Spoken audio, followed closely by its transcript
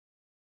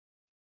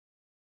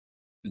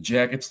The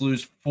Jackets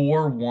lose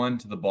 4-1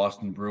 to the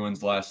Boston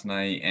Bruins last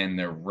night, and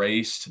their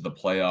race to the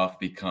playoff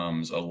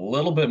becomes a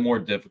little bit more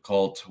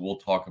difficult. We'll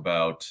talk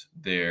about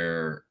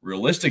their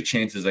realistic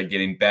chances at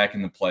getting back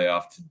in the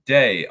playoff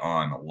today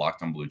on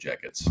Locked on Blue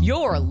Jackets.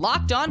 You're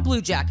Locked on Blue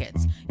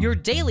Jackets, your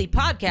daily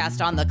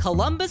podcast on the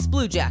Columbus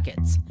Blue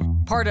Jackets,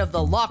 part of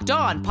the Locked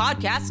On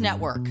Podcast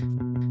Network.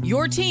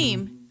 Your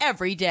team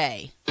every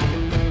day.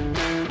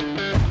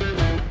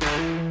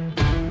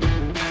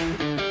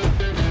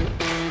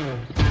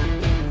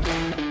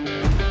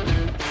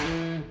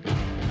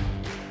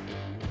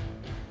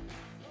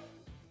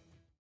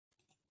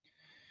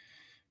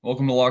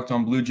 Welcome to Locked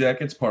on Blue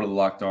Jackets, part of the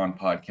Locked On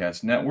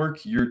Podcast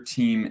Network, your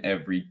team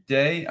every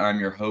day. I'm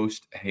your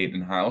host,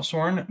 Hayden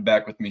Heilshorn.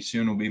 Back with me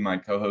soon will be my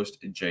co-host,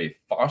 Jay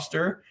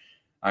Foster.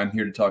 I'm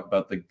here to talk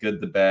about the good,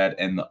 the bad,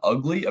 and the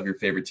ugly of your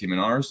favorite team and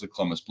ours, the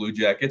Columbus Blue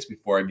Jackets.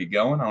 Before I get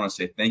going, I want to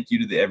say thank you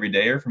to the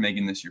Everydayer for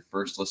making this your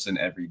first listen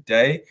every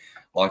day.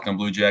 Locked on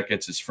Blue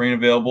Jackets is free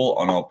and available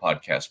on all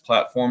podcast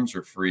platforms.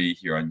 We're free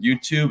here on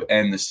YouTube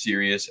and the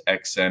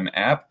SiriusXM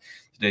app.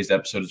 Today's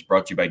episode is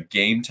brought to you by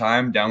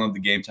Gametime. Download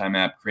the Gametime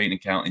app, create an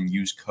account, and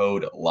use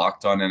code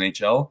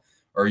LOCKEDONNHL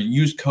or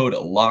use code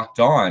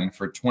LOCKEDON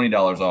for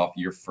 $20 off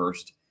your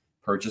first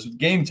purchase with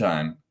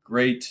Gametime.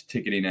 Great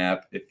ticketing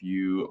app if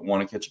you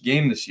want to catch a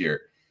game this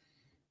year.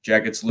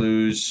 Jackets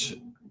lose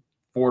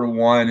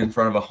 4-1 in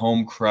front of a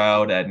home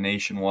crowd at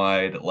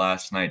Nationwide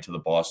last night to the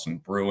Boston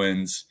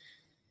Bruins.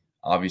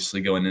 Obviously,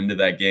 going into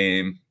that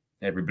game,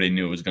 everybody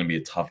knew it was going to be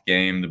a tough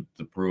game.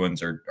 The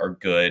Bruins are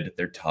good.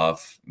 They're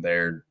tough.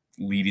 They're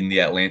leading the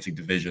Atlantic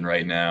Division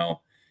right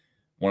now.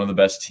 One of the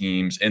best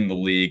teams in the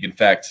league. In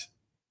fact,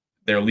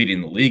 they're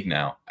leading the league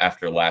now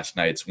after last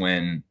night's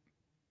win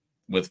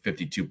with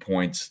 52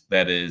 points.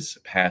 That is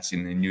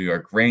passing the New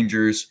York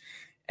Rangers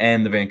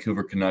and the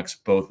Vancouver Canucks,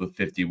 both with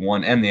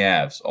 51, and the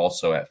Avs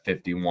also at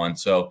 51.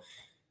 So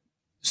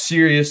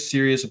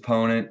serious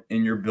opponent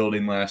in your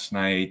building last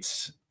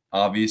night.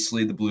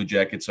 Obviously, the Blue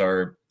Jackets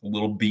are a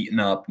little beaten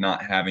up,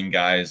 not having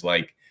guys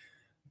like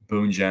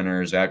Boone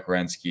Jenner, Zach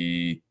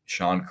Werenski,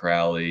 Sean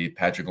Crowley,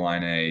 Patrick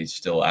Laine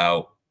still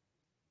out.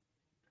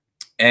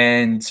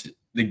 And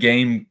the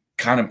game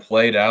kind of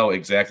played out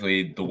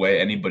exactly the way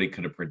anybody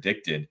could have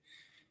predicted.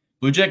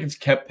 Blue Jackets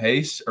kept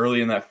pace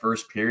early in that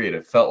first period.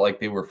 It felt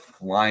like they were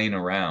flying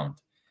around.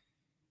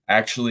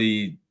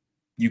 Actually,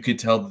 you could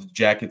tell the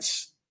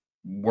Jackets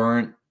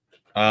weren't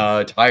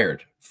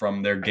tired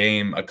from their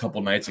game a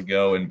couple nights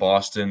ago in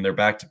Boston. Their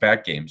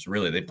back-to-back games,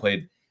 really. They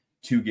played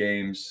 2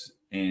 games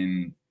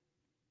in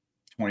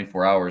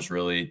 24 hours,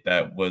 really.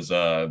 That was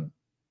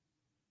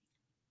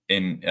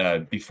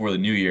before the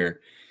new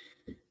year.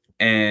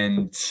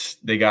 And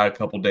they got a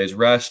couple days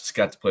rest,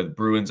 got to play the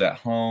Bruins at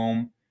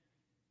home.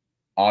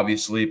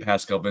 Obviously,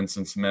 Pascal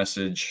Vincent's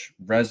message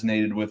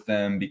resonated with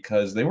them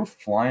because they were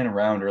flying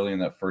around early in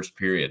that first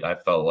period. I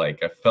felt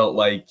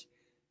like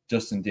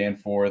Justin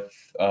Danforth,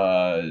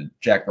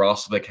 Jack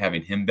Roslovic,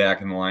 having him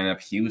back in the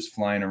lineup, he was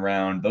flying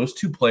around. Those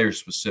 2 players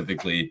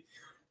specifically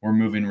were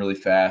moving really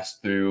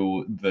fast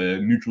through the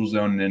neutral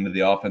zone and into the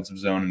offensive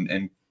zone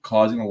and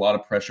causing a lot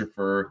of pressure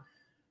for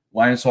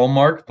Linus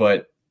Ullmark,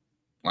 but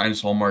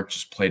Linus Ullmark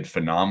just played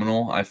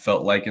phenomenal, I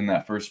felt like, in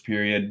that first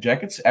period.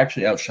 Jackets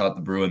actually outshot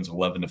the Bruins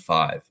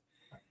 11-5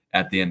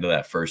 at the end of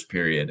that first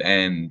period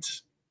and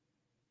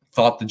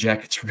thought the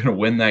Jackets were going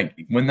to win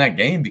that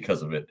game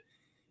because of it.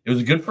 It was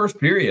a good first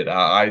period.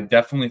 I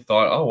definitely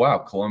thought, oh, wow,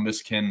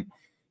 Columbus can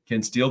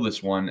steal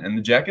this one. And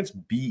the Jackets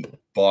beat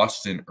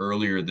Boston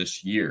earlier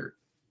this year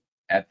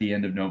at the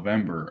end of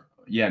November.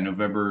 Yeah,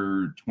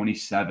 November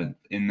 27th,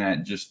 in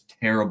that just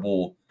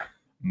terrible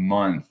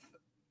month.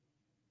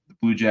 The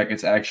Blue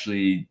Jackets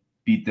actually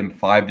beat them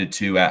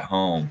 5-2 at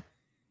home.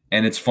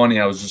 And it's funny,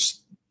 I was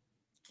just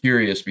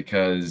curious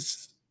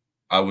because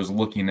I was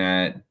looking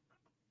at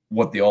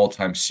what the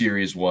all-time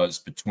series was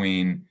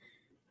between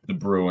the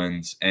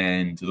Bruins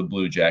and the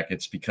Blue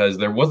Jackets, because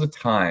there was a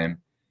time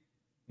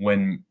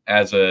when,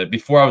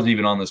 before I was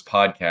even on this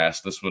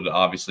podcast, this would have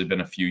obviously been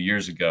a few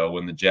years ago,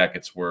 when the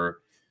Jackets were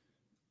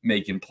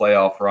making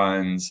playoff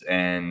runs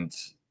and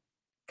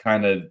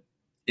kind of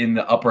in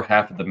the upper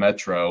half of the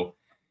Metro,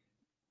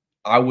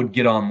 I would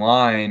get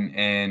online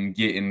and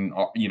get in,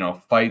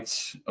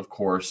 fights. Of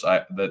course,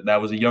 that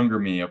was a younger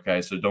me.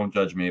 Okay, so don't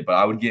judge me, but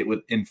I would get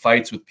in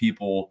fights with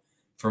people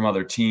from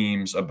other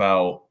teams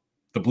about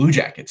the Blue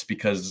Jackets,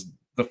 because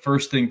the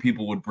first thing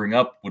people would bring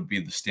up would be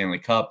the Stanley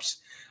Cups.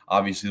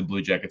 Obviously, the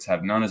Blue Jackets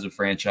have none as a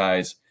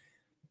franchise,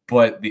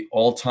 but the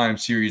all-time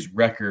series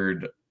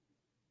record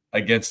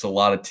against a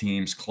lot of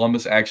teams,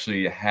 Columbus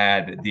actually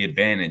had the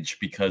advantage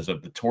because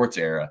of the Torts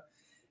era.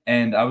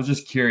 And I was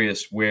just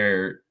curious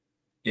where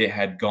it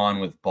had gone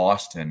with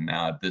Boston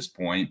now at this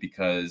point,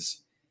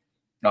 because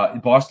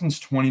Boston's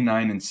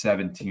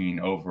 29-17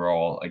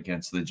 overall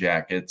against the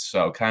Jackets.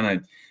 So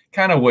kind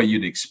of what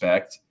you'd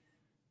expect.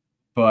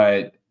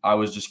 But I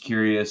was just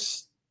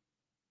curious.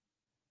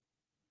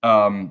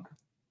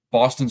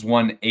 Boston's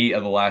won 8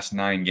 of the last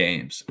 9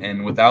 games.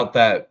 And without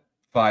that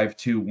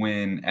 5-2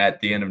 win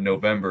at the end of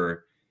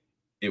November,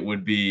 it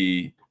would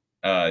be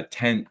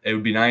 10. It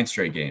would be 9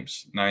 straight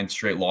games, 9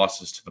 straight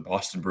losses to the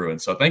Boston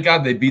Bruins. So thank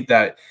God they beat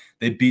that.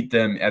 They beat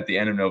them at the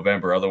end of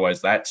November.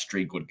 Otherwise, that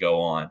streak would go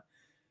on.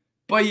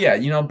 But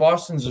yeah,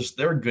 Boston's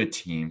they're a good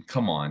team.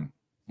 Come on.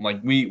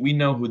 Like we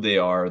know who they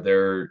are.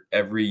 They're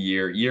every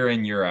year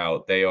in, year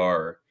out, they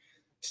are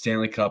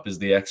Stanley Cup is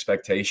the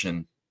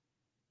expectation.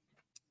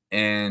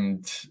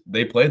 And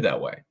they played that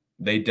way.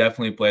 They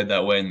definitely played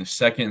that way in the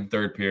second and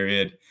third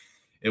period.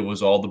 It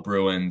was all the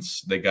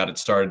Bruins. They got it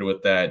started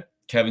with that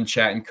Kevin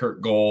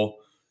Shattenkirk goal,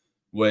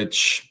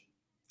 which,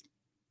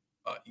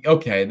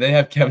 okay, they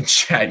have Kevin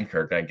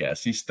Shattenkirk, I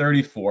guess. He's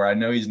 34. I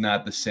know he's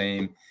not the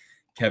same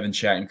Kevin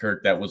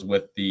Shattenkirk that was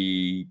with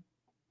the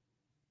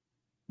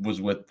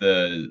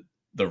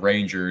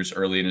Rangers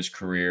early in his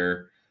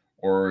career,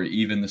 or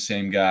even the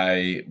same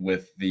guy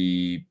with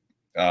the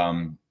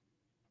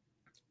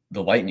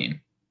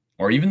Lightning,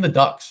 or even the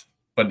Ducks.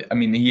 But I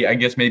mean, I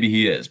guess maybe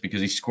he is,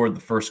 because he scored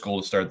the first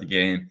goal to start the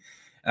game.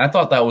 And I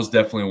thought that was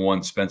definitely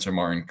one Spencer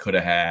Martin could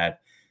have had.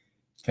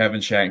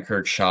 Kevin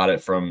Shattenkirk shot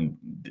it from,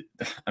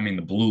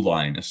 the blue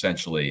line,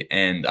 essentially.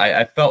 And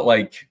I felt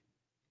like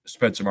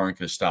Spencer Martin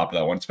could have stopped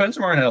that one. Spencer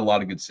Martin had a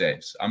lot of good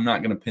saves. I'm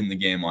not going to pin the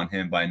game on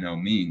him by no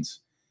means,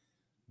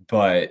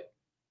 but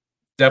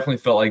definitely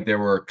felt like there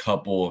were a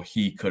couple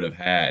he could have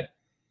had.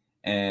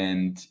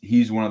 And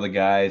he's one of the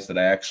guys that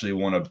I actually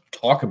want to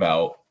talk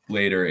about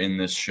later in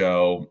this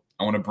show.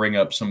 I want to bring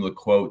up some of the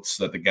quotes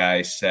that the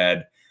guy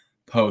said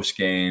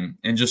post-game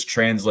and just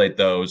translate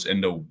those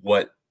into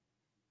what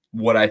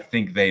I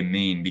think they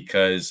mean,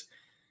 because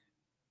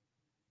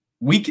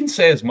we can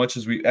say as much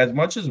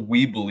as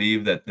we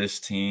believe that this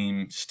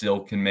team still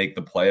can make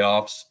the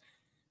playoffs,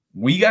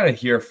 we got to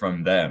hear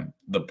from them,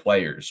 the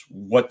players.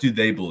 What do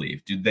they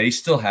believe? Do they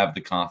still have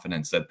the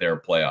confidence that they're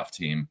a playoff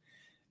team?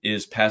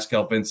 Is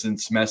Pascal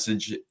Vincent's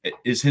message,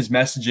 is his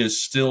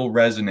messages still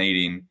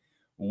resonating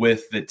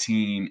with the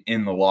team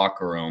in the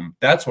locker room?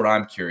 That's what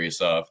I'm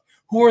curious of.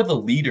 Who are the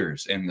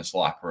leaders in this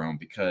locker room?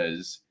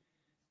 Because,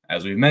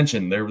 as we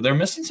mentioned, they're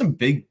missing some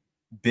big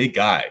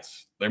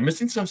guys. They're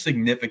missing some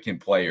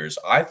significant players.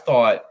 I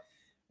thought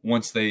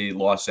once they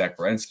lost Zach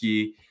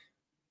Werenski,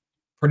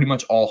 pretty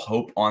much all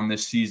hope on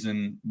this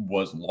season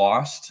was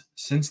lost.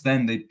 Since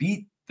then, they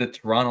beat the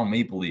Toronto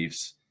Maple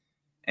Leafs,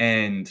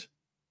 and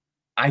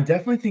I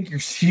definitely think your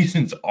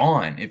season's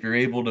on if you're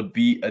able to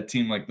beat a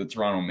team like the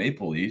Toronto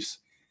Maple Leafs.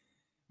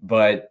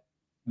 But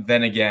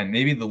then again,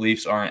 maybe the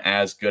Leafs aren't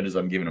as good as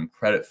I'm giving them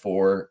credit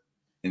for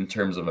in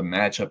terms of a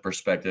matchup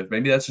perspective.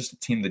 Maybe that's just a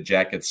team the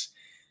Jackets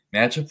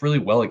match up really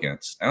well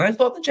against. And I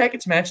thought the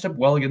Jackets matched up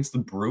well against the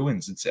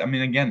Bruins.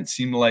 Again, it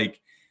seemed like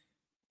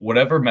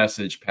whatever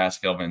message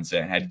Pascal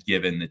Vincent had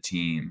given the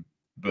team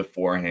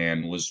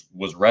beforehand was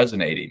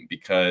resonating,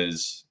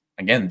 because,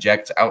 again, the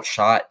Jackets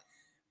outshot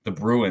the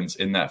Bruins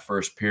in that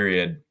first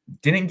period,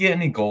 didn't get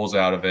any goals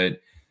out of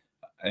it,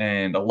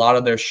 and a lot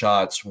of their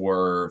shots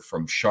were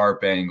from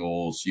sharp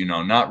angles,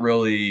 not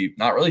really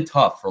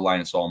tough for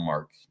Linus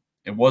Ullmark.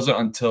 It wasn't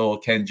until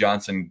Ken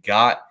Johnson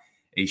got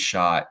a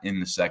shot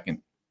in the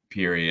second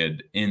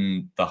period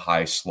in the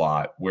high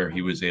slot where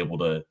he was able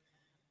to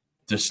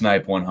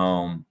snipe one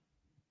home.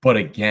 But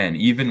again,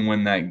 even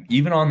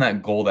on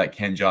that goal that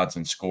Ken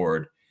Johnson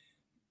scored,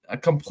 a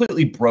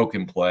completely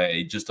broken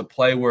play, just a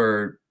play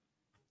where it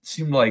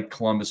seemed like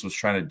Columbus was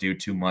trying to do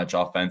too much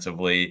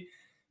offensively.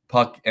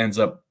 Puck ends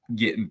up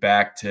getting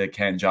back to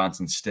Ken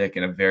Johnson's stick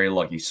in a very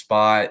lucky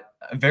spot,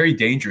 a very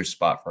dangerous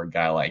spot for a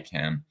guy like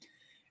him.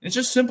 It's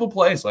just simple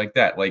plays like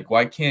that. Like,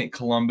 why can't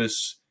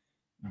Columbus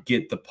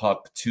get the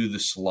puck to the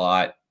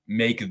slot,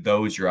 make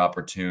those your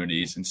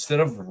opportunities instead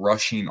of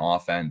rushing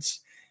offense?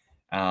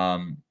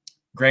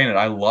 Granted,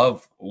 I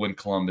love when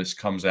Columbus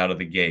comes out of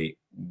the gate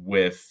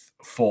with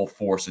full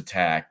force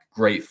attack,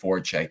 great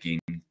forechecking,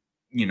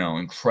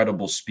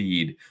 incredible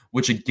speed,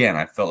 which, again,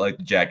 I felt like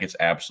the Jackets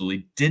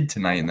absolutely did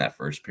tonight in that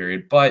first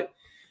period. But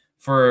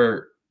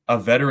for a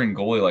veteran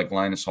goalie like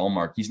Linus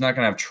Ullmark, he's not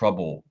going to have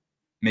trouble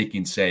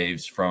making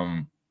saves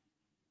from,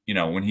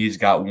 when he's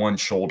got one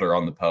shoulder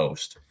on the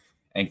post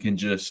and can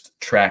just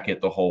track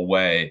it the whole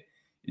way.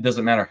 It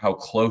doesn't matter how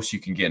close you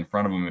can get in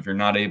front of him. If you're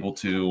not able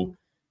to,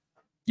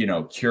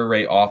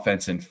 curate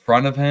offense in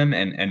front of him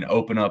and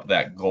open up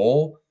that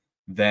goal,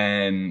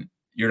 then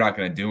you're not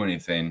going to do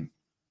anything.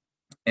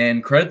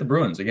 And credit the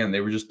Bruins. Again, they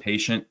were just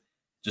patient,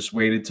 just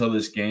waited till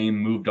this game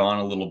moved on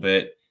a little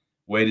bit,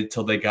 waited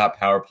till they got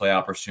power play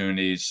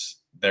opportunities.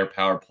 Their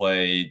power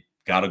play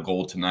got a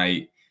goal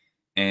tonight,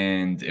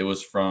 and it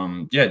was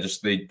from,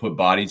 they put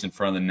bodies in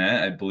front of the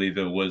net. I believe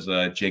it was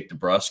Jake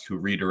DeBrusk who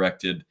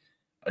redirected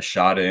a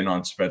shot in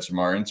on Spencer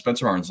Martin.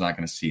 Spencer Martin's not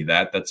going to see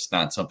that. That's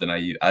not something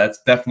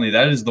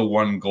that is the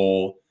one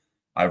goal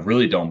I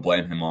really don't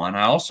blame him on.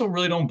 I also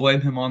really don't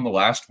blame him on the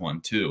last one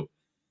too,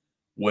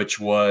 which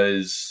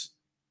was,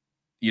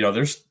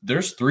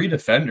 there's 3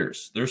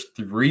 defenders. There's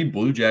 3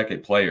 Blue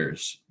Jacket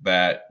players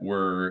that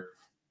were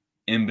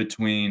in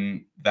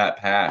between that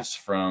pass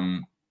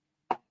from,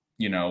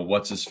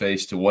 what's his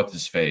face to what's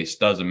his face.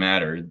 Doesn't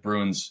matter.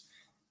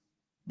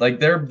 The like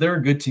they're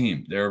a good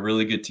team. They're a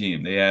really good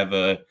team. They have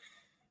a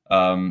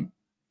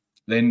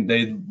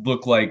they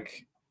look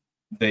like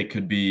they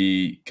could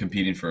be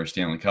competing for a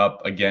Stanley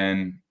Cup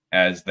again,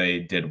 as they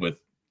did with,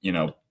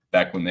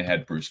 back when they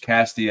had Bruce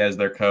Cassidy as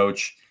their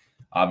coach.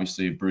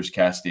 Obviously, Bruce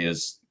Cassidy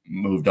has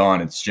moved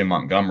on. It's Jim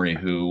Montgomery,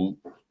 who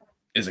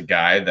is a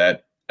guy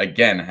that,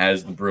 again,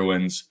 has the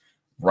Bruins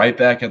right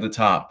back at the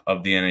top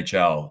of the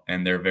NHL,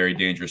 and they're a very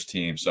dangerous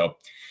team. So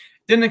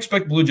didn't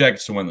expect Blue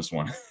Jackets to win this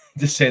one,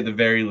 to say the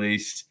very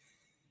least.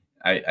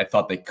 I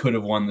thought they could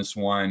have won this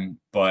one,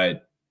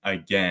 but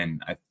again,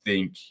 I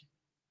think,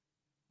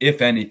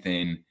 if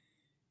anything,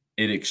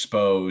 it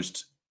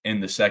exposed in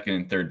the second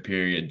and third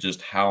period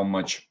just how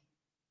much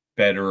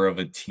better of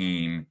a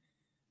team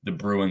the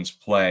Bruins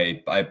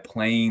play by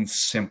playing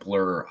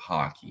simpler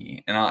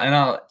hockey. And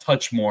I'll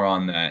touch more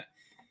on that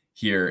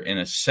here in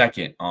a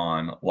second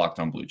on Locked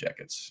On Blue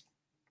Jackets.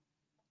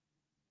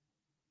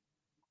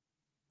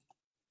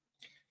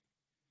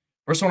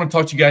 First, I want to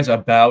talk to you guys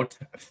about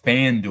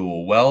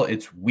FanDuel. Well,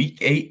 it's week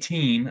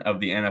 18 of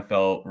the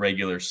NFL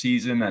regular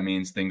season. That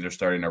means things are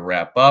starting to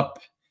wrap up.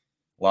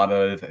 A lot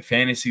of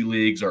fantasy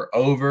leagues are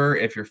over.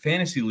 If your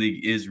fantasy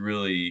league is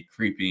really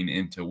creeping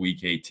into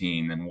week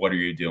 18, then what are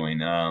you doing?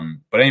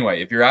 But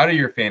anyway, if you're out of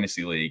your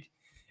fantasy league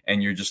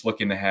and you're just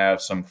looking to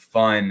have some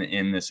fun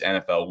in this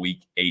NFL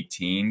week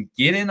 18,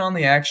 get in on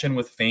the action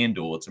with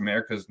FanDuel. It's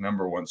America's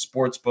 #1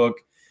 sportsbook.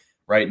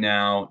 Right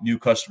now, new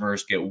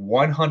customers get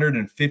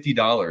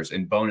 $150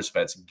 in bonus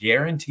bets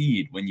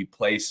guaranteed when you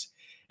place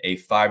a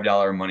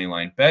 $5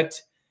 moneyline bet.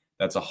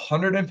 That's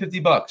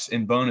 $150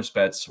 in bonus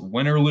bets,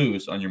 win or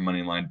lose, on your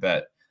moneyline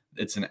bet.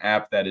 It's an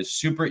app that is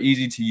super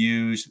easy to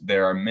use.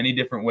 There are many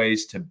different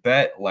ways to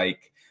bet,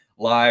 like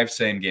live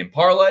same-game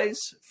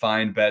parlays.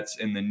 Find bets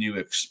in the new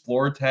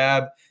Explore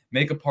tab.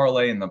 Make a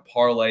parlay in the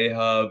Parlay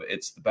Hub.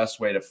 It's the best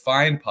way to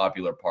find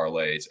popular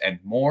parlays and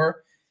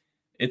more.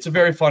 It's a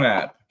very fun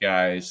app,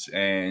 guys.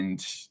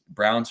 And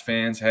Browns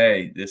fans,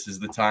 hey, this is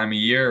the time of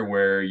year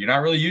where you're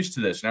not really used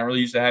to this. You're not really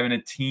used to having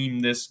a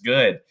team this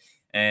good.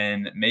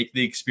 And make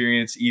the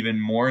experience even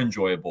more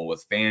enjoyable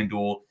with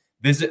FanDuel.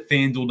 Visit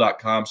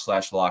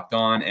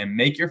FanDuel.com/lockedon and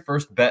make your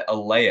first bet a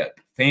layup.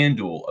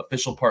 FanDuel,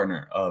 official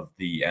partner of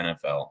the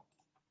NFL.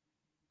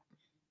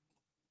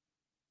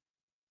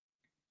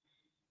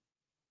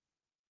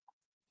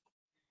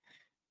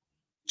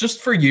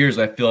 Just for years,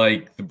 I feel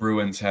like the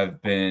Bruins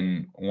have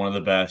been one of the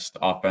best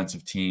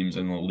offensive teams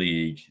in the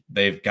league.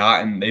 They've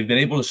been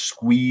able to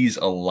squeeze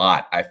a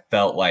lot, I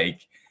felt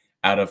like,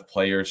 out of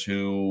players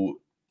who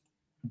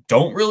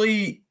don't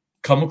really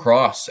come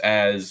across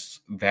as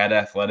that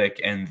athletic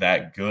and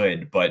that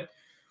good. But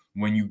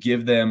when you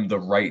give them the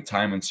right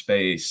time and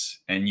space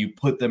and you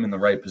put them in the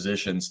right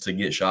positions to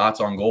get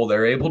shots on goal,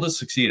 they're able to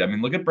succeed. I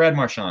mean, look at Brad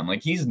Marchand.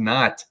 Like, he's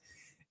not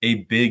a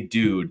big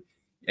dude,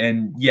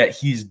 and yet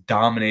he's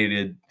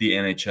dominated the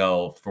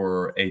NHL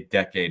for a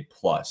decade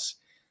plus.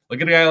 Look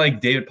at a guy like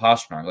David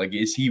Pastrnak. Like,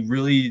 is he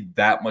really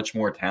that much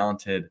more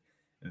talented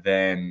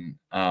than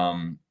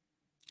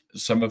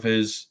some of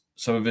his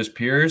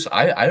peers?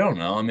 I don't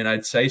know. I mean,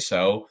 I'd say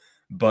so.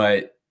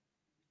 But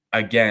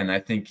again, I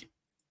think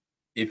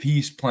if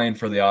he's playing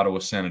for the Ottawa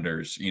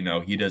Senators, he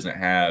doesn't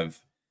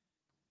have,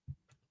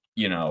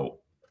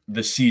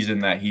 the season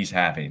that he's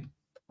having,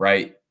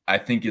 right? I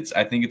think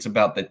it's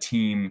about the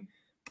team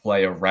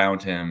play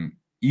around him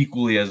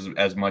equally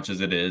as much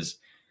as it is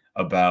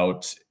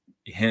about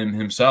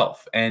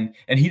himself. And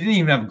he didn't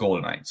even have a goal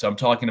tonight. So I'm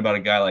talking about a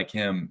guy like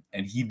him,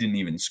 and he didn't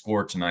even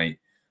score tonight.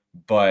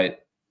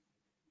 But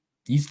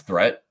he's a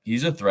threat.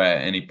 He's a threat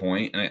at any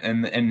point.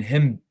 And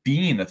him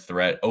being a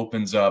threat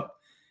opens up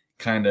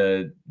kind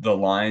of the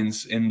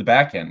lines in the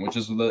back end, which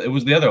it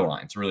was the other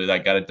lines really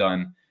that got it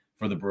done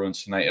for the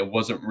Bruins tonight. It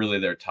wasn't really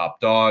their top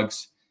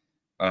dogs.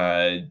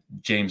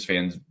 James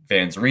Van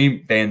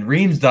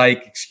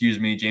Riemsdyk, excuse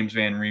me. James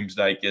Van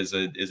Riemsdyk is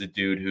a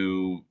dude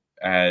who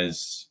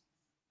has,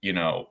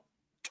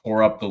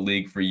 tore up the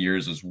league for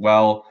years as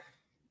well.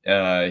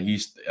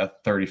 He's a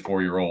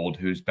 34-year-old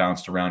who's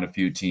bounced around a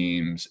few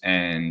teams,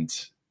 and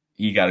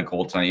he got a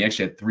goal tonight. He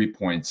actually had 3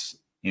 points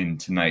in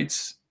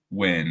tonight's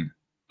win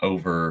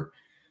over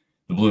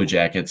the Blue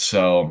Jackets.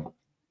 So,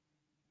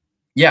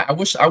 yeah, I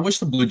wish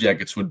the Blue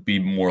Jackets would be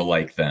more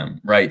like them,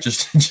 right?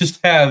 Just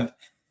have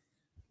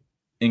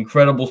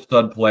incredible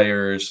stud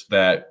players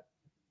that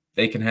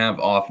they can have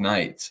off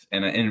nights.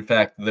 And in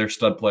fact, their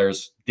stud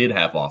players did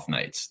have off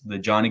nights. The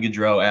Johnny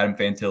Gaudreau, Adam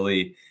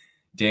Fantilli,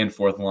 Dan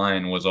Fourth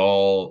line was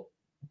all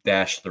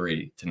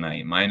 -3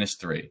 tonight,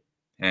 -3.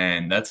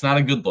 And that's not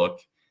a good look.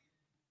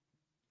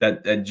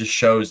 That just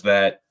shows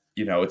that,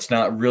 it's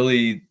not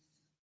really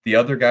the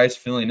other guys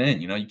filling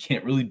in. You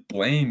can't really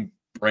blame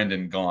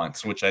Brendan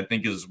Gaunce, which I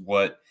think is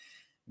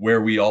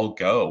where we all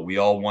go. We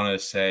all want to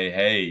say,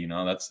 hey,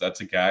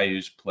 that's a guy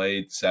who's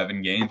played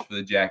 7 games for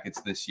the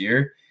Jackets this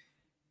year,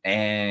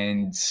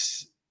 and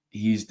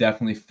he's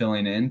definitely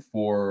filling in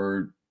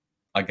for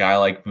a guy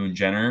like Boone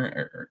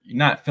Jenner, or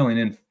not filling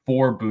in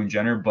for Boone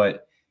Jenner,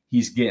 but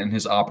he's getting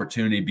his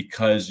opportunity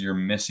because you're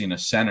missing a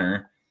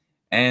center,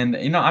 And,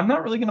 I'm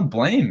not really going to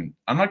blame.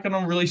 I'm not going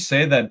to really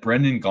say that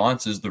Brendan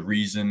Gaunce is the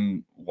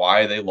reason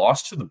why they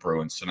lost to the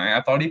Bruins tonight.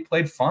 I thought he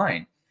played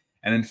fine.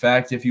 And in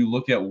fact, if you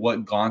look at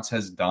what Gaunce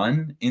has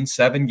done in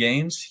 7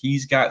 games,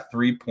 he's got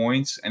 3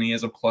 points and he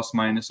has a plus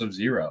minus of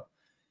 0.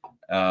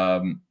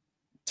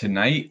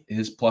 Tonight,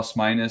 his plus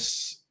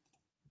minus,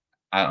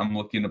 I'm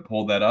looking to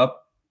pull that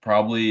up.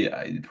 Probably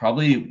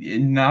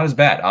not as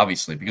bad,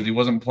 obviously, because he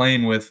wasn't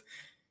playing with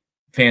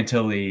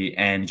Fantilli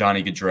and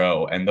Johnny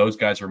Gaudreau, and those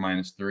guys were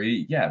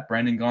 -3. Yeah,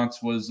 Brendan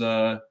Gaunce was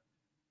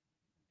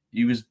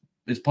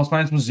his plus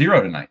minus was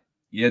 0 tonight.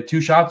 He had 2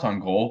 shots on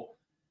goal,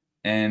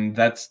 and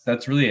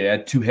that's really it. He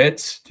had 2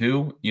 hits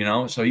too,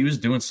 so he was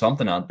doing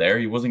something out there.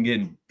 He wasn't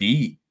getting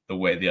beat the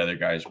way the other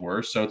guys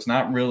were, so it's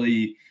not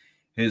really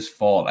his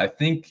fault. I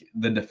think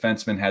the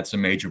defenseman had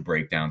some major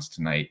breakdowns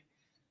tonight.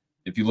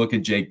 If you look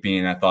at Jake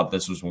Bean, I thought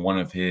this was one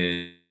of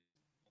his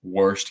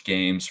worst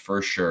games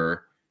for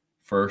sure.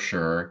 For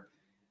sure.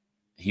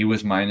 He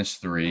was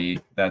 -3.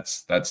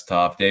 That's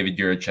tough. David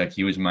Juracek,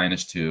 he was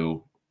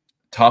 -2.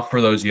 Tough for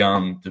those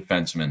young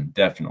defensemen,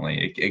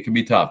 definitely. It can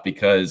be tough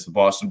because the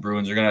Boston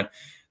Bruins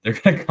they're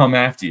gonna come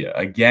after you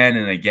again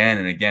and again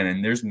and again,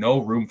 and there's no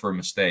room for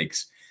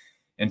mistakes.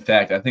 In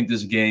fact, I think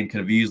this game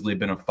could have easily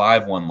been a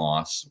 5-1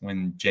 loss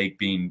when Jake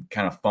Bean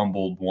kind of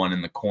fumbled one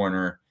in the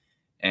corner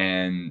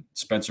and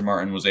Spencer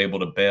Martin was able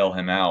to bail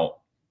him out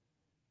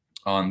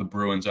on the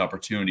Bruins'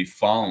 opportunity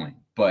following.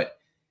 But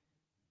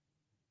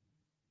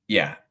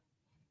yeah,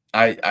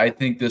 I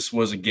think this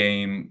was a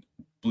game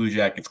Blue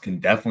Jackets can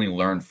definitely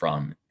learn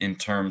from in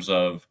terms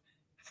of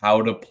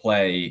how to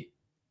play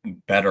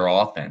better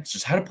offense,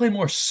 just how to play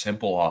more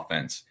simple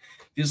offense.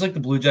 Feels like the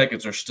Blue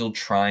Jackets are still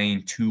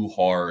trying too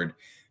hard.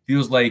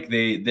 Feels like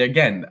they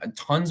again,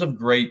 tons of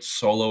great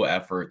solo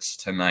efforts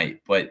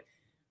tonight, but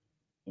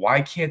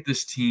why can't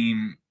this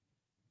team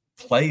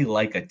play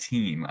like a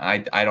team? I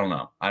don't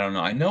know.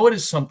 I know it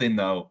is something,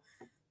 though,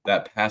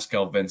 that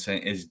Pascal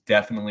Vincent is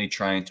definitely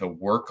trying to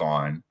work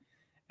on,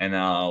 and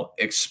I'll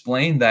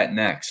explain that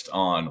next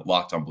on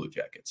Locked on Blue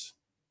Jackets.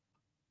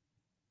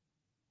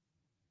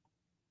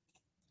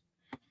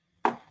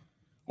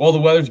 Well, the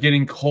weather's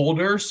getting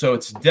colder, so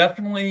it's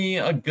definitely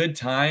a good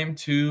time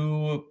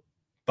to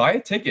buy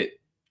a ticket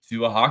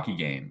to a hockey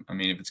game. I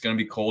mean, if it's going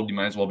to be cold, you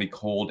might as well be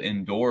cold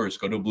indoors.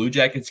 Go to a Blue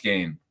Jackets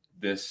game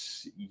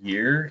this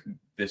year,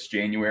 this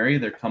January.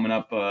 They're coming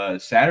up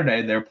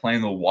Saturday. They're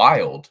playing the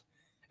Wild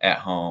at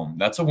home.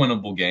 That's a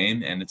winnable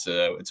game, and it's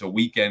a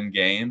weekend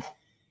game.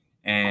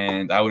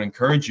 And I would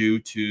encourage you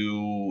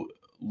to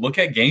look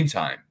at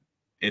Gametime.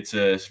 It's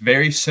a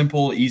very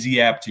simple,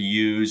 easy app to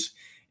use.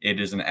 It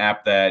is an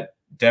app that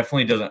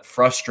definitely doesn't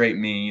frustrate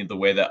me the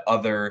way that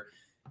other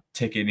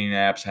ticketing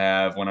apps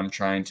have when I'm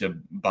trying to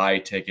buy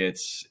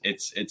tickets.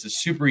 It's a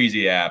super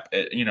easy app.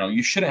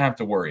 You shouldn't have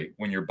to worry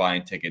when you're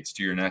buying tickets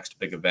to your next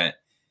big event.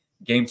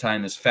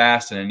 Gametime is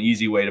fast and an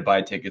easy way to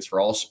buy tickets for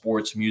all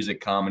sports,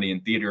 music, comedy,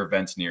 and theater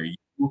events near you.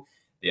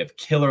 They have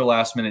killer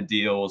last-minute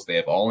deals. They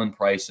have all-in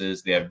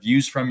prices. They have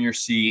views from your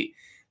seat.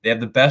 They have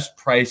the best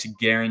price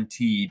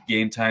guaranteed.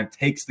 Gametime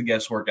takes the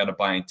guesswork out of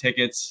buying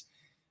tickets.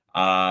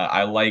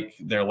 I like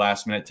their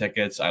last-minute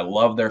tickets. I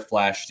love their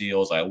flash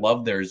deals. I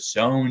love their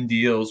zone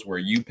deals where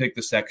you pick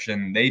the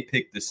section, they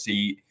pick the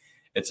seat.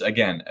 It's,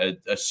 again,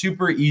 a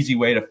super easy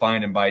way to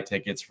find and buy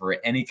tickets for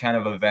any kind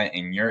of event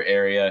in your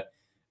area.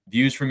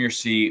 Views from your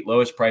seat,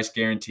 lowest price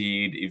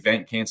guaranteed,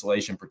 event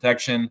cancellation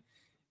protection.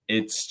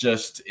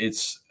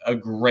 It's a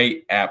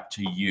great app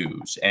to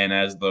use. And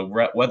as the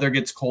weather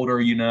gets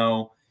colder,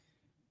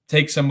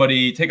 take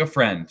a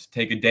friend,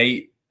 take a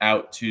date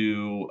out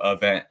to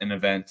an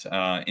event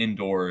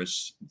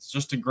indoors. It's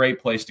just a great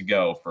place to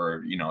go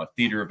for, a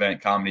theater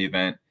event, comedy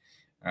event,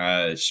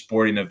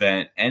 sporting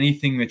event,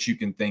 anything that you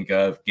can think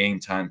of.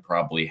 Gametime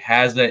probably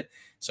has it.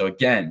 So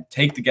again,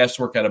 take the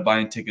guesswork out of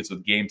buying tickets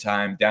with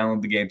Gametime.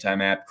 Download the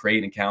Gametime app,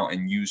 create an account,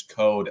 and use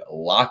code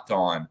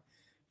LOCKEDON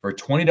for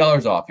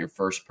 $20 off your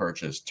first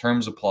purchase.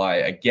 Terms apply.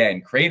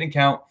 Again, create an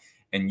account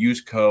and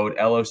use code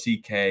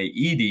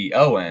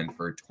LOCKEDON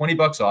for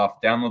 $20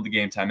 off. Download the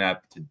Gametime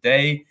app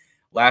today.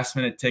 Last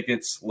minute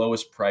tickets,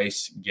 lowest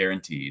price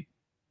guaranteed.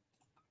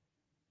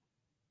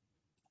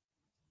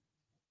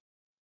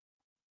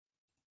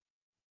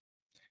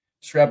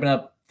 Just wrapping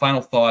up,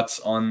 final thoughts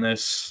on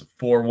this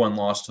 4-1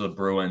 loss to the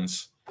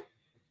Bruins.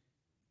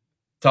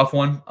 Tough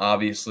one,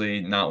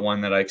 obviously, not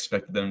one that I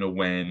expected them to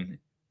win.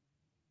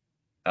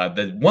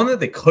 The one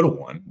that they could have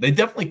won. They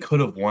definitely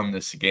could have won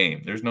this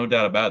game. There's no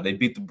doubt about it. They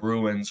beat the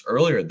Bruins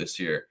earlier this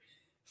year,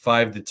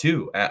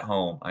 5-2 at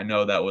home. I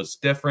know that was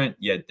different.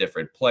 You had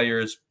different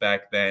players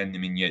back then.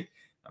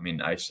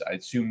 I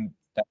assume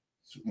that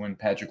when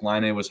Patrick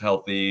Laine was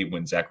healthy,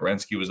 when Zach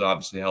Werenski was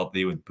obviously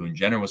healthy, when Boone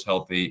Jenner was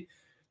healthy.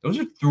 Those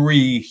are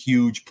 3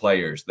 huge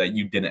players that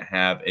you didn't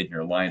have in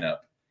your lineup.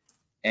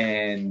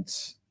 And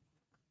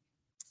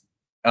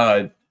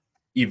Ivan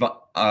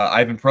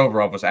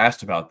Provorov was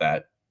asked about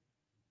that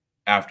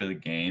after the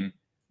game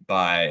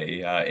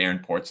by Aaron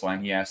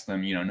Portzline. He asked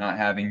them, not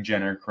having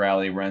Jenner,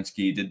 Crowley,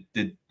 Werenski,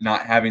 did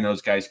not having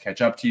those guys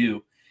catch up to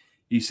you?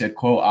 He said,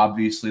 quote,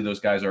 obviously those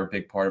guys are a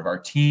big part of our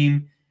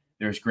team.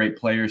 There's great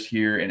players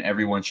here and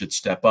everyone should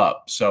step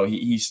up. So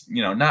he's,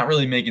 not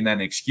really making that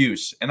an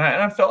excuse. And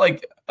I felt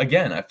like,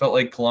 again,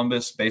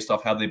 Columbus, based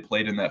off how they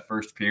played in that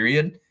first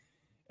period,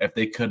 if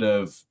they could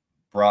have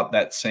brought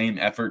that same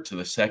effort to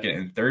the second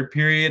and third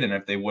period, and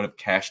if they would have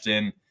cashed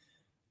in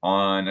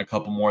on a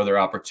couple more of their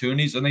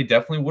opportunities, then they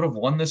definitely would have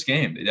won this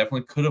game. They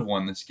definitely could have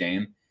won this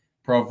game.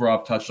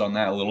 Provorov touched on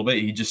that a little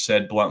bit. He just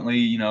said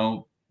bluntly,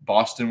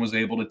 Boston was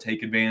able to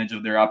take advantage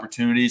of their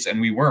opportunities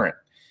and we weren't.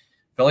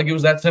 I felt like it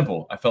was that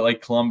simple. I felt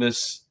like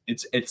Columbus,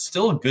 it's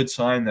still a good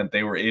sign that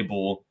they were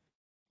able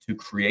to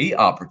create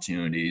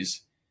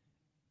opportunities.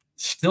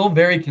 Still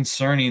very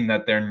concerning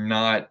that they're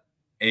not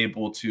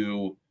able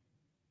to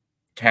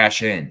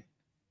cash in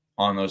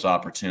on those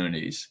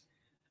opportunities.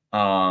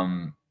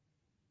 And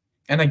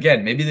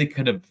again, maybe they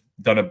could have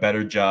done a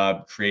better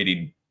job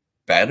creating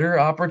better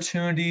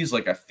opportunities.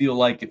 Like, I feel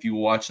like if you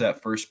watch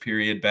that first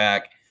period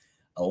back,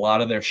 a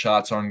lot of their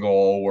shots on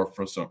goal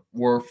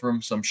were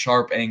from some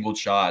sharp angled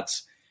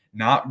shots,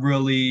 not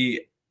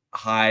really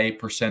high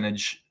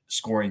percentage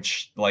scoring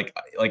like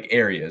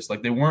areas.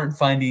 Like, they weren't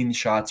finding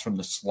shots from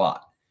the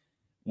slot,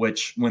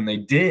 which when they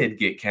did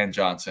get Ken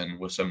Johnson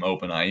with some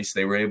open ice,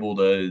 they were able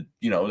to,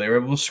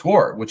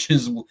 score, which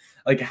is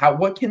like,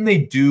 what can they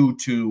do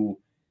to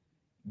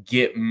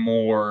get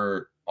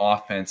more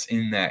offense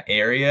in that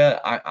area?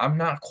 I'm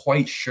not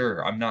quite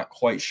sure. I'm not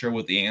quite sure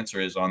what the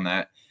answer is on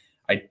that.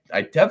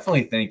 I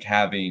definitely think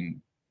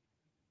having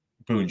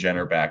Boone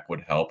Jenner back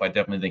would help. I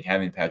definitely think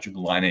having Patrick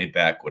Laine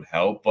back would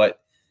help. But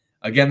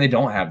again, they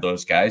don't have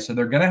those guys, so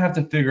they're going to have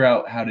to figure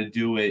out how to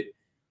do it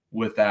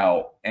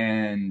without.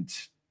 And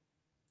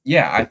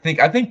yeah, I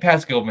think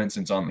Pascal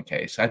Vincent's on the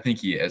case. I think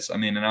he is. I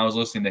mean, and I was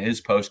listening to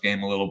his post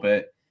game a little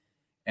bit,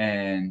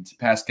 and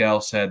Pascal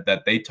said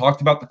that they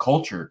talked about the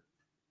culture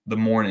the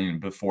morning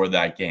before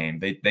that game.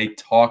 They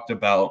talked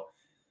about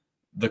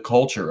the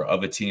culture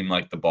of a team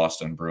like the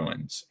Boston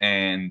Bruins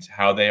and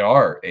how they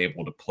are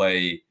able to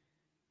play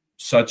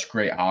such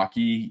great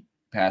hockey.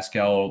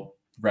 Pascal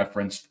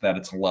referenced that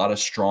it's a lot of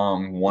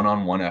strong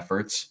one-on-one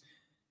efforts.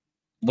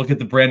 Look at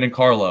the Brandon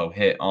Carlo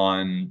hit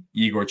on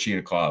Igor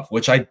Chinakhov,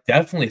 which I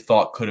definitely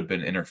thought could have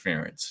been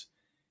interference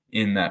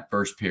in that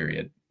first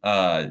period.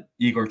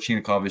 Igor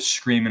Chinakhov is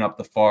screaming up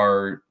the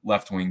far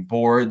left wing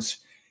boards.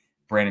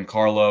 Brandon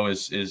Carlo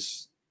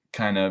is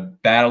kind of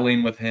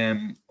battling with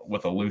him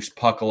with a loose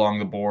puck along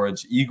the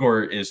boards.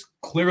 Igor is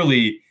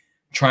clearly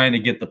trying to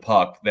get the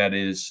puck that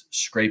is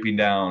scraping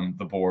down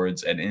the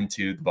boards and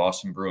into the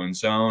Boston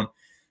Bruins zone.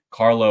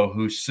 Carlo,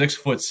 who's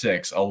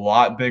 6'6", a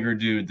lot bigger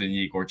dude than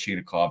Igor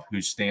Chinakhov,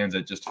 who stands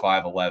at just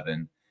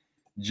 5'11",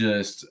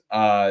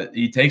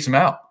 he takes him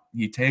out.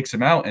 He takes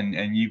him out, and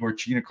Igor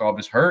Chinakhov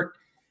is hurt.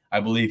 I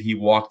believe he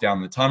walked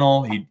down the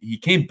tunnel. He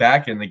came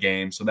back in the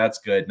game, so that's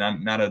good.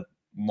 Not a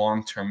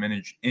long-term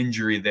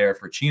injury there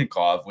for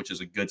Chinakhov, which is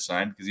a good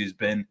sign because he's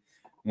been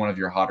one of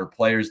your hotter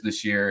players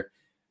this year.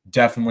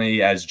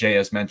 Definitely, as Jay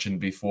has mentioned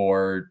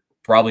before,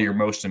 probably your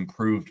most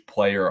improved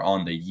player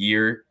on the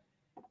year.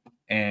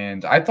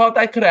 And I thought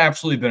that could have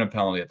absolutely been a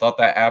penalty. I thought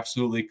that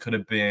absolutely could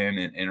have been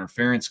an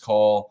interference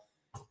call.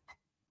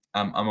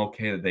 I'm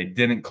okay that they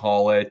didn't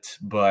call it,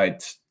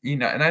 but,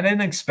 and I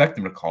didn't expect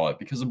them to call it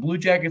because the Blue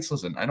Jackets,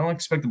 listen, I don't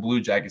expect the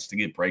Blue Jackets to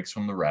get breaks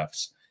from the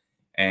refs.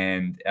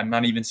 And I'm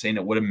not even saying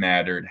it would have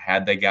mattered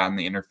had they gotten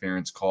the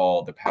interference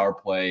call. The power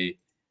play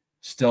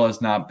still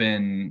has not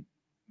been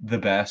the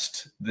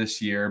best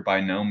this year by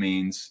no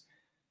means.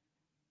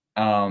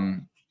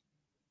 And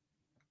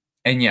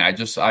yeah,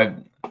 that's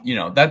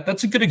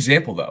a good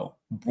example though.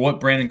 What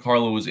Brandon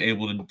Carlo was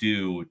able to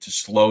do to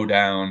slow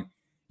down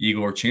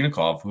Igor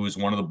Chinakhov, who is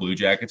one of the Blue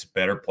Jackets'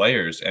 better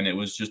players. And it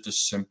was just a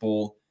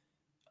simple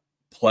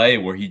play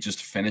where he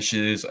just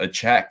finishes a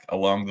check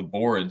along the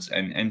boards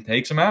and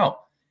takes him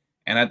out.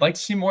 And I'd like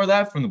to see more of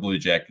that from the Blue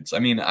Jackets. I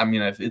mean,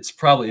 if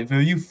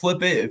you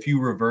flip it, if you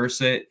reverse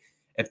it,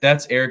 if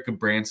that's Erica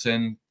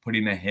Branson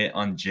putting a hit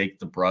on Jake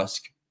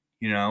DeBrusk,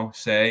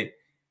 say,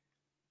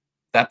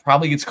 that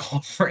probably gets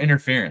called for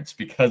interference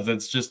because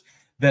it's just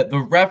that the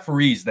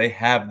referees, they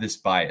have this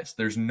bias.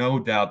 There's no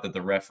doubt that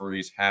the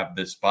referees have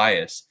this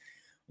bias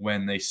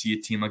when they see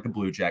a team like the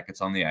Blue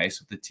Jackets on the ice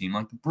with a team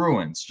like the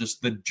Bruins.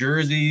 Just the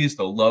jerseys,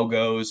 the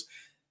logos,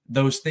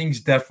 those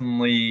things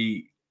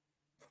definitely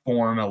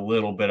form a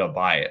little bit of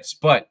bias,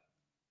 but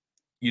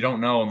you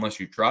don't know unless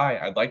you try.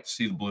 I'd like to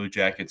see the Blue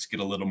Jackets get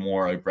a little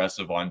more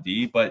aggressive on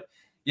D, but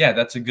yeah,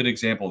 that's a good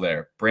example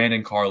there.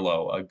 Brandon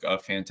Carlo, a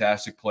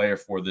fantastic player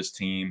for this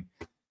team,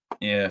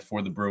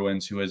 for the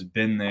Bruins, who has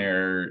been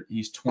there.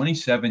 He's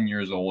 27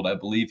 years old. I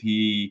believe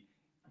he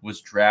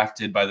was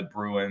drafted by the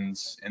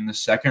Bruins in the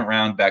second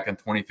round back in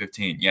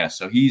 2015. Yeah,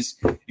 so he's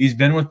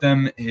been with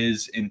them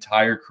his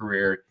entire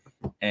career,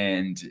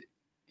 and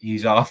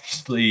he's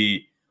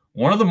obviously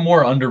one of the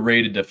more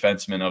underrated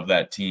defensemen of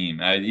that team.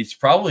 He's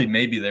probably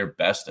maybe their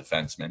best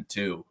defenseman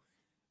too,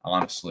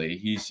 honestly.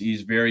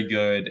 He's very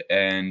good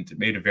and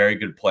made a very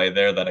good play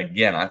there that,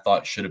 again, I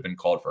thought should have been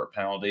called for a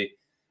penalty.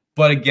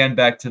 But again,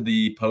 back to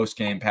the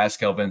post-game,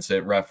 Pascal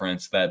Vincent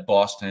reference that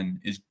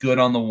Boston is good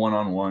on the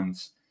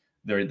one-on-ones.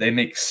 They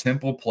make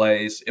simple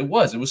plays. It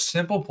was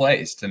simple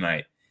plays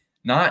tonight.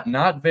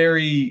 Not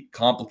very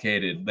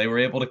complicated. They were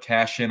able to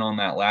cash in on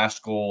that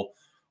last goal,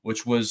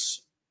 which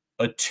was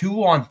a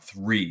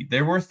 2-on-3.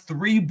 There were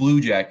 3 Blue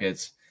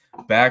Jackets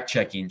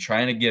back-checking,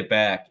 trying to get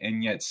back,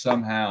 and yet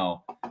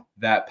somehow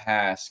that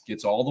pass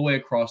gets all the way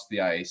across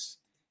the ice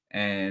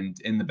and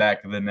in the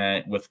back of the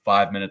net with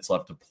 5 minutes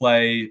left to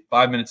play.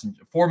 4 minutes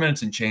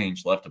and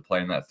change left to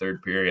play in that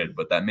third period,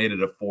 but that made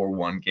it a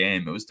 4-1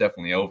 game. It was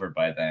definitely over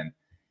by then.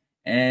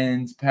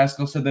 And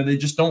Pascal said that they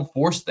just don't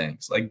force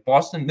things. Like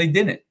Boston, they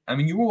didn't. I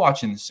mean, you were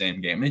watching the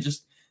same game.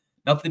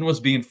 Nothing was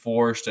being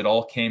forced. It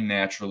all came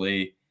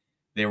naturally.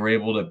 They were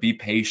able to be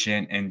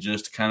patient and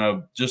just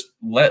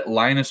let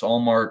Linus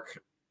Ullmark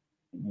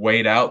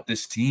wait out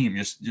this team.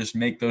 Just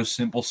make those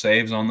simple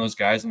saves on those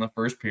guys in the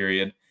first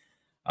period.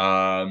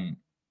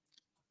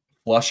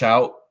 Flush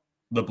out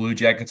the Blue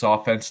Jackets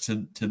offense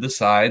to the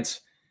sides,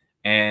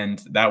 and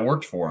that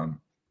worked for them.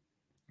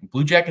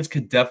 Blue Jackets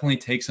could definitely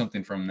take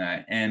something from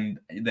that, and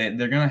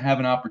they're going to have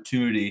an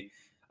opportunity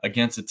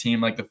against a team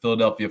like the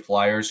Philadelphia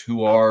Flyers,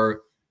 who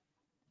are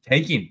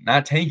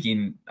not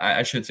tanking.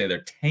 I should say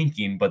they're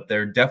tanking, but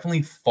they're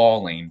definitely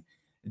falling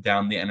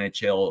down the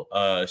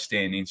NHL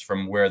standings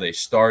from where they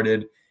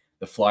started.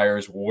 The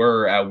Flyers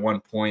were at one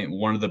point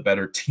one of the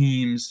better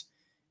teams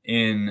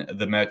in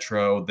the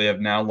Metro. They have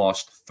now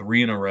lost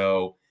 3 in a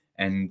row.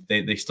 And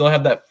they still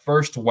have that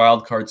first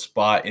wild card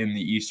spot in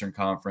the Eastern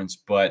Conference,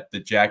 but the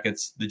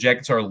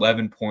Jackets are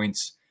 11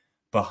 points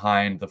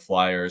behind the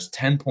Flyers,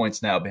 10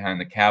 points now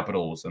behind the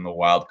Capitals in the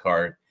wild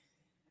card.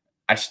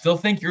 I still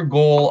think your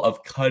goal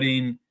of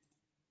cutting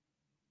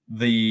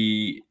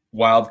the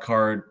wild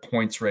card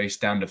points race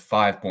down to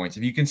 5 points,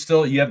 if you can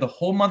still, you have the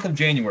whole month of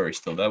January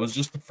still. That was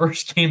just the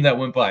first game that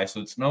went by,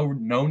 so it's no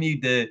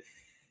need to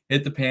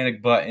hit the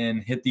panic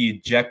button, hit the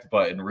eject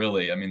button,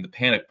 really. I mean, the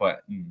panic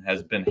button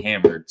has been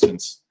hammered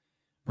since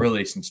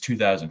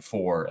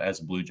 2004 as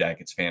a Blue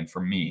Jackets fan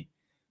for me.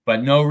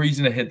 But no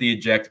reason to hit the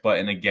eject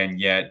button again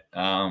yet.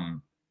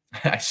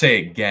 I say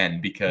again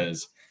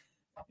because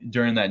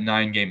during that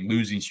 9-game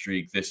losing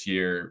streak this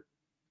year,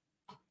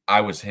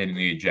 I was hitting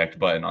the eject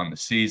button on the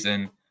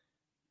season.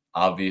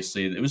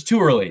 Obviously, it was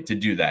too early to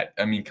do that.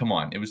 I mean, come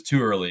on. It was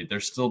too early.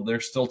 There's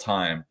still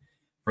time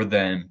for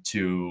them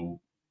to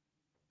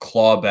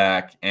claw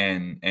back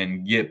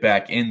and get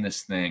back in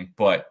this thing.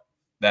 But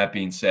that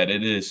being said,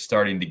 it is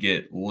starting to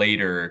get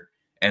later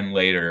and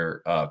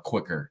later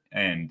quicker.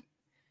 And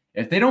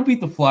if they don't beat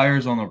the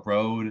Flyers on the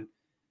road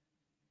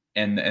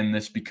and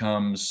this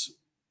becomes,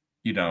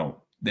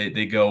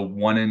 they go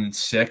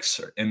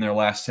 1-6 in their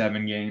last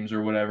 7 games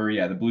or whatever.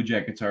 Yeah, the Blue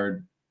Jackets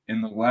are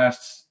in the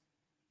last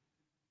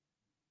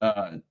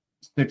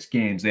 6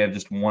 games, they have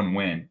just 1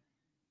 win.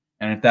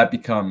 And if that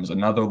becomes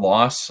another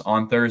loss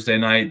on Thursday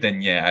night,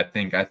 then yeah, I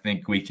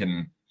think we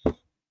can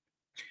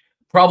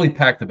probably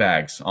pack the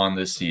bags on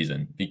this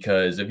season,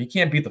 because if you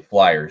can't beat the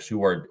Flyers,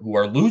 who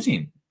are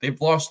losing,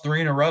 they've lost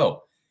 3 in a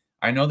row.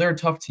 I know they're a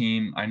tough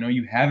team. I know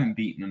you haven't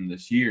beaten them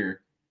this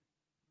year.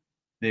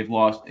 They've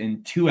lost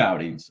in 2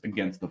 outings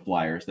against the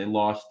Flyers. They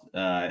lost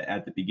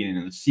at the beginning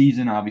of the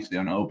season, obviously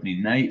on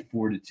opening night,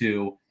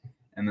 4-2,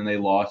 and then they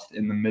lost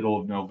in the middle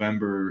of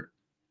November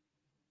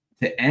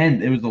to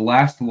end. It was the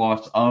last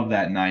loss of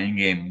that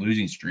 9-game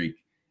losing streak,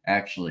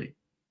 actually.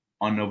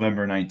 On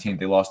November 19th,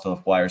 they lost to the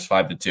Flyers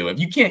 5-2. If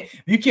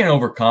you can't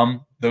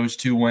overcome those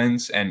 2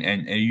 wins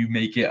and you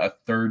make it a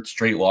 3rd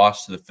straight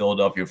loss to the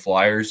Philadelphia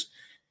Flyers,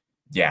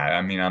 yeah,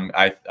 I mean,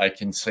 I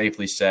can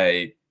safely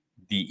say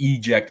the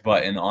eject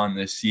button on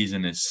this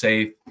season is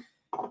safe.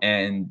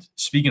 And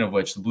speaking of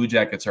which, the Blue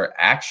Jackets are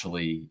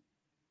actually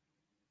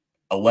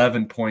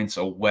 11 points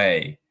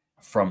away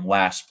from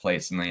last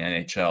place in the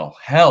NHL,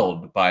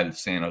 held by the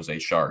San Jose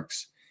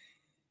Sharks.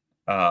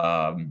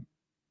 So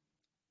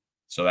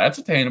that's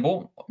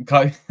attainable.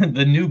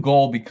 The new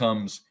goal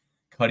becomes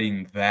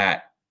cutting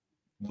that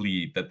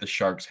lead that the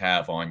Sharks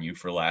have on you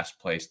for last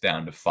place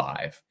down to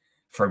 5.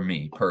 For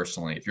me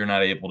personally, if you're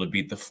not able to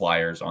beat the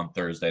Flyers on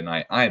Thursday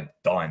night, I'm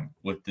done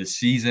with this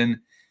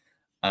season.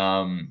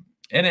 And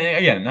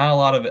again, not a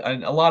lot of it.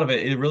 A lot of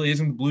it, it really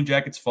isn't the Blue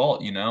Jackets'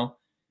 fault.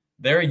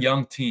 They're a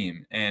young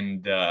team,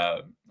 and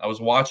I was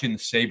watching the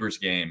Sabres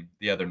game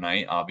the other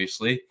night,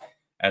 obviously,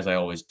 as I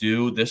always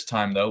do. This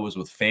time, though, was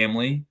with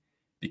family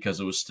because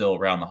it was still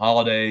around the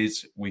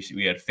holidays.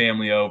 We had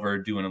family over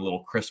doing a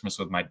little Christmas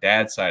with my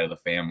dad's side of the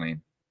family.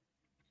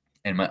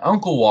 And my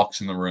uncle walks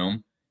in the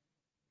room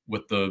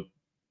with the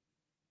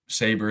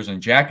Sabres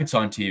and Jackets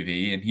on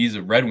TV, and he's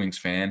a Red Wings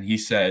fan. He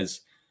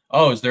says,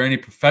 "Oh, is there any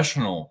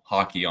professional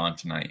hockey on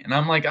tonight?" And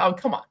I'm like, "Oh,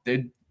 come on,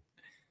 dude.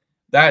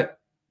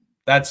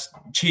 That's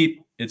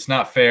cheap. It's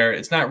not fair.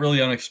 It's not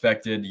really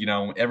unexpected.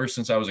 Ever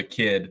since I was a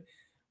kid,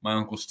 my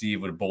Uncle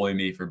Steve would bully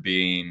me for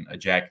being a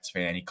Jackets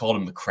fan. He called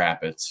them the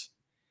Crappets,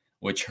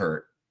 which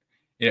hurt.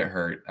 It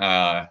hurt,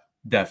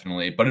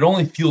 definitely. But it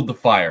only fueled the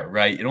fire,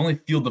 right? It only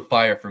fueled the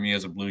fire for me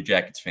as a Blue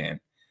Jackets fan.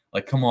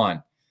 Like, come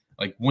on.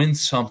 Like, win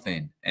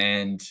something.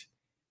 And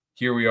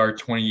here we are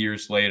 20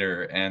 years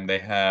later, and they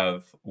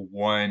have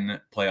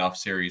one playoff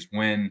series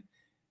win,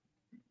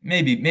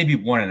 maybe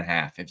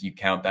 1.5 if you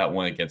count that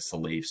one against the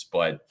Leafs.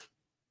 But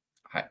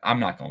I'm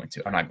not going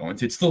to. I'm not going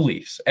to. It's the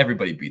Leafs.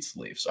 Everybody beats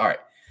the Leafs. All right.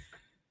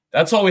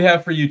 That's all we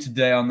have for you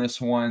today on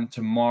this one.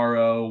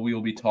 Tomorrow, we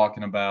will be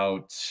talking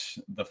about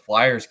the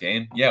Flyers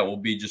game. Yeah, we'll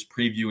be just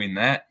previewing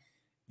that.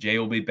 Jay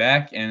will be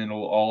back, and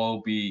it'll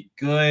all be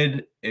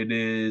good. It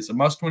is a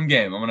must-win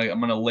game. I'm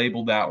gonna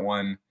label that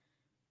one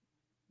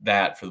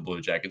that for the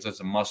Blue Jackets. That's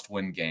a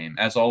must-win game.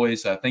 As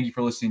always, thank you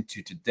for listening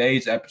to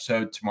today's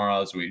episode.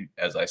 Tomorrow,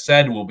 as I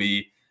said, we'll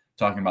be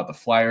talking about the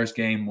Flyers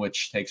game,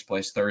 which takes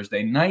place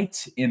Thursday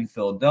night in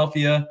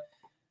Philadelphia.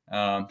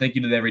 Thank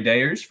you to the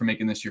Everydayers for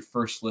making this your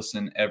first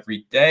listen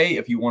every day.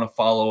 If you want to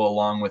follow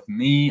along with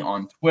me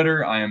on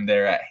Twitter, I am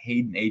there at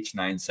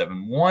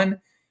HaydenH971.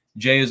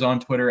 Jay is on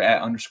Twitter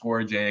at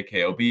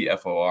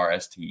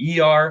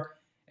 _JAKOBFORSTER.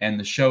 And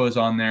the show is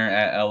on there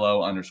at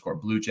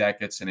LO_Blue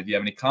Jackets. And if you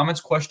have any comments,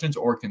 questions,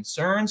 or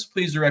concerns,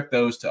 please direct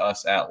those to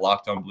us at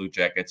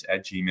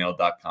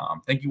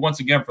lockedonbluejackets@gmail.com. Thank you once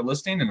again for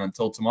listening. And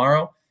until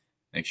tomorrow,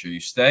 make sure you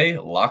stay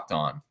locked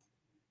on.